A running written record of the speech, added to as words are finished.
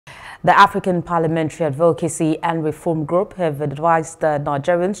The African Parliamentary Advocacy and Reform Group have advised the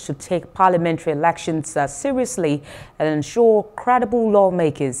Nigerians to take parliamentary elections seriously and ensure credible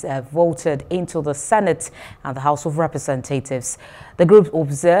lawmakers have voted into the Senate and the House of Representatives. The group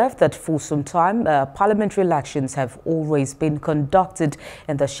observed that for some time, parliamentary elections have always been conducted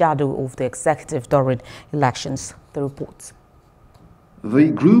in the shadow of the executive during elections. The report.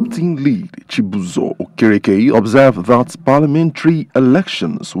 The group team lead, Chibuzo Okereke, observed that parliamentary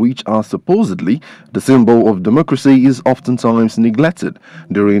elections, which are supposedly the symbol of democracy, is oftentimes neglected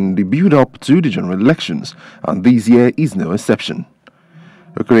during the build-up to the general elections, and this year is no exception.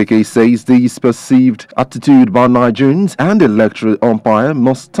 Okereke says this perceived attitude by Nigerians and the electoral umpire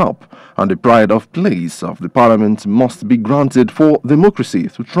must stop, and the pride of place of the parliament must be granted for democracy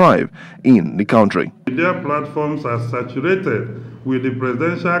to thrive in the country. Media platforms are saturated with the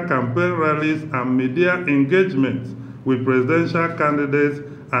presidential campaign rallies and media engagements with presidential candidates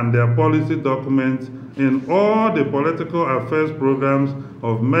and their policy documents in all the political affairs programs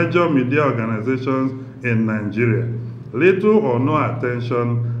of major media organizations in Nigeria. Little or no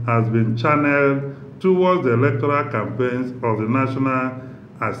attention has been channeled towards the electoral campaigns of the National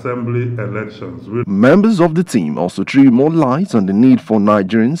Assembly elections. Members of the team also threw more light on the need for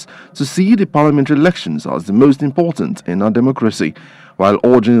Nigerians to see the parliamentary elections as the most important in our democracy, while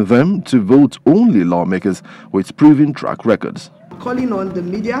urging them to vote only lawmakers with proven track records. Calling on the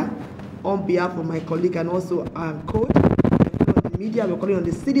media on behalf of my colleague and also our coach, media, we're calling on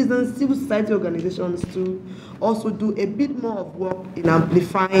the citizens, civil society organizations to also do a bit more of work in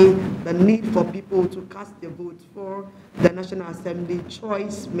amplifying the need for people to cast their vote for the National Assembly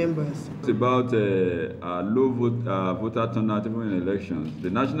choice members. It's about low voter turnout even in elections. The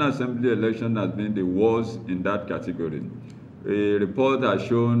National Assembly election has been the worst in that category. A report has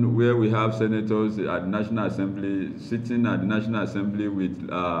shown where we have senators at the National Assembly sitting at the National Assembly with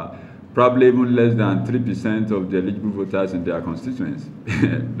probably even less than 3% of the eligible voters in their constituents.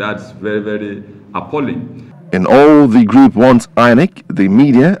 That's very, very appalling. In all, the group wants INEC, the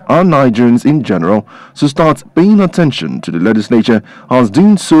media, and Nigerians in general to start paying attention to the legislature, as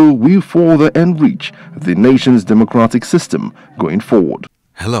doing so will further enrich the nation's democratic system going forward.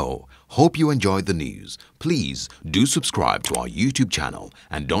 Hello. Hope you enjoyed the news. Please do subscribe to our YouTube channel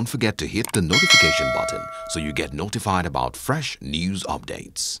and don't forget to hit the notification button so you get notified about fresh news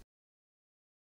updates.